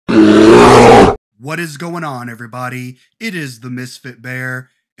What is going on, everybody? It is the Misfitbear,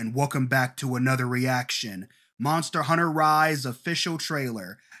 and welcome back to another reaction. Monster Hunter Rise official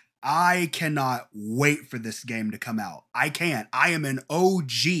trailer. I cannot wait for this game to come out. I can't. I am an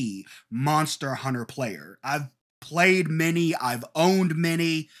OG Monster Hunter player. I've played many. I've owned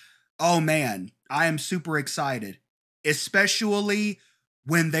many. Oh man, I am super excited. Especially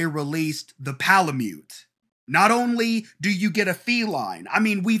when they released the Palamute. Not only do you get a feline, I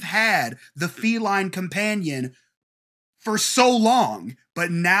mean, we've had the feline companion for so long, but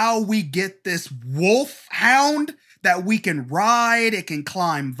now we get this wolf hound that we can ride. It can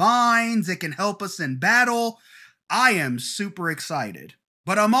climb vines. It can help us in battle. I am super excited.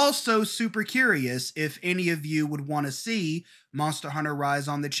 But I'm also super curious if any of you would want to see Monster Hunter Rise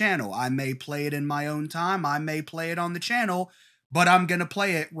on the channel. I may play it in my own time. I may play it on the channel, but I'm going to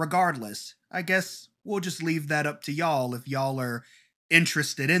play it regardless. I guess we'll just leave that up to y'all if y'all are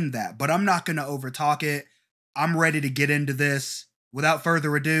interested in that. But I'm not going to overtalk it. I'm ready to get into this. Without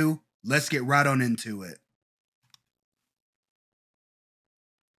further ado, let's get right on into it.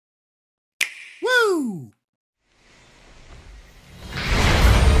 Woo!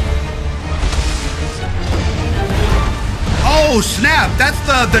 Oh snap, that's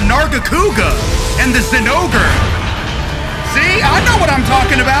the Nargacuga and the Zinogre. See, I know what I'm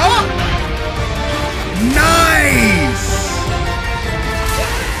talking about. Nice!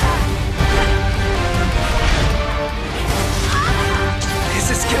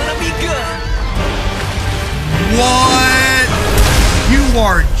 This is gonna be good. What? You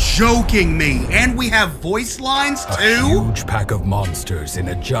are joking me. And we have voice lines too? A huge pack of monsters in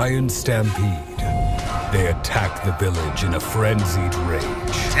a giant stampede. They attack the village in a frenzied rage.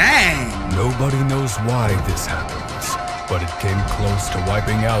 Dang! Nobody knows why this happens, but it came close to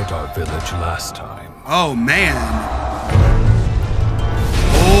wiping out our village last time. Oh man.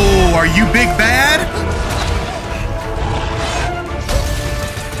 Oh, are you big bad?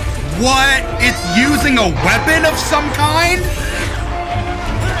 What? It's using a weapon of some kind?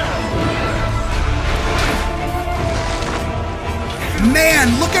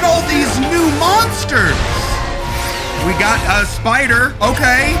 Man, look at all these new monsters. We got a spider.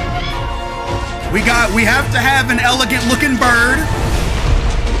 Okay. We have to have an elegant looking bird.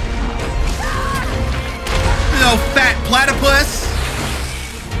 Little fat platypus.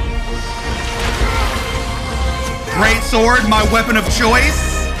 Great sword, my weapon of choice.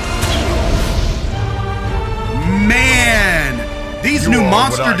 Man, these new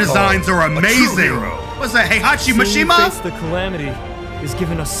monster designs are amazing. What's that, Heihachi Mishima? Face the calamity is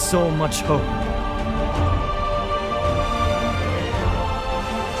giving us so much hope.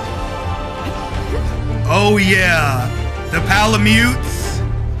 Oh yeah, the Palamutes.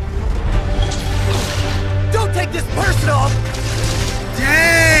 Don't take this personal.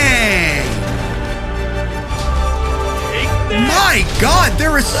 Dang! My God,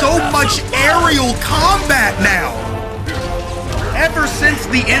 there is so much aerial combat now. Ever since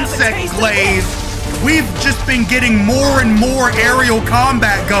the insect glaze, we've just been getting more and more aerial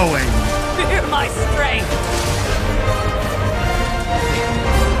combat going. Fear my strength.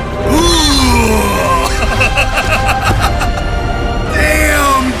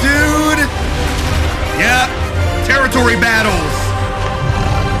 Damn, dude. Yep, territory battles.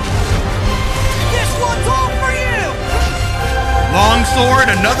 This one's all for you. Longsword,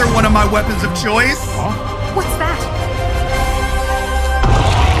 another one of my weapons of choice. What's that?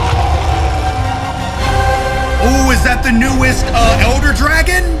 Oh, is that the newest Elder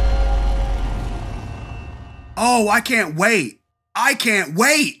Dragon? Oh, I can't wait. I can't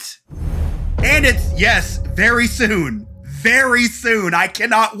wait. And it's, yes, very soon. Very soon. I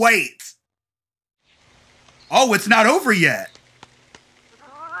cannot wait. Oh, it's not over yet.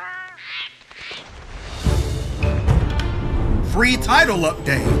 Free title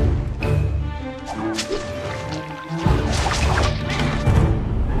update.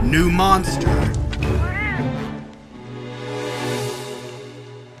 New monster.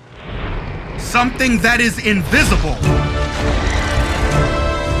 Something that is invisible.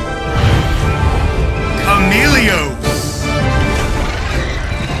 Chameleos.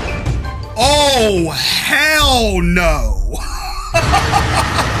 Oh, hell no.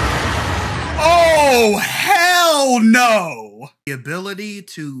 Oh, hell no. The ability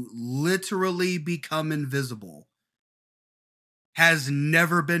to literally become invisible has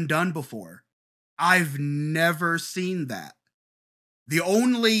never been done before. I've never seen that. The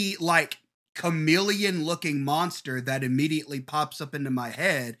only, like, chameleon-looking monster that immediately pops up into my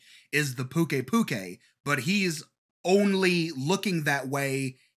head is the Puke Puke, but he's only looking that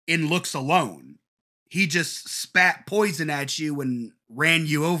way in looks alone. He just spat poison at you and ran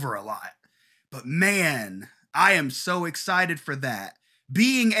you over a lot. But man, I am so excited for that.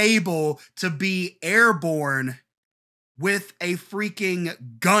 Being able to be airborne with a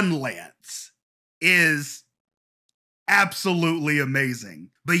freaking gun lance is absolutely amazing.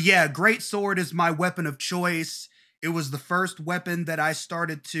 But yeah, greatsword is my weapon of choice. It was the first weapon that I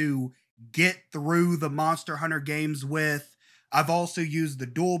started to get through the Monster Hunter games with. I've also used the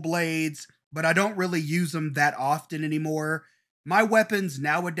dual blades, but I don't really use them that often anymore. My weapons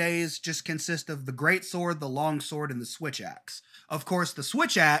nowadays just consist of the greatsword, the longsword, and the switch axe. Of course, the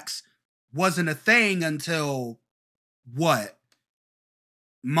switch axe wasn't a thing until what?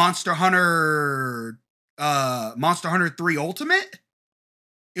 Monster Hunter 3 Ultimate?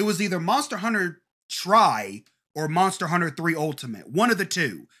 It was either Monster Hunter Tri or Monster Hunter 3 Ultimate. One of the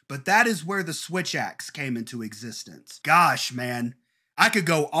two. But that is where the switch axe came into existence. Gosh, man. I could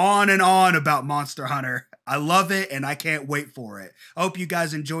go on and on about Monster Hunter. I love it and I can't wait for it. I hope you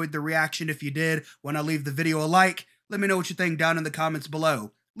guys enjoyed the reaction. If you did, when I leave the video a like, let me know what you think down in the comments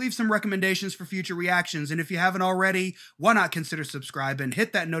below. Leave some recommendations for future reactions, and if you haven't already, why not consider subscribing,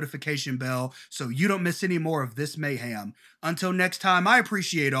 hit that notification bell so you don't miss any more of this mayhem. Until next time, I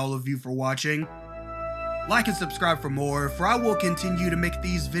appreciate all of you for watching. Like and subscribe for more, for I will continue to make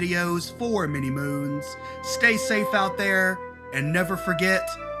these videos for many moons. Stay safe out there, and never forget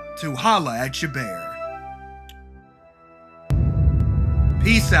to holla at your bear.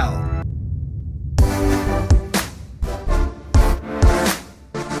 Peace out.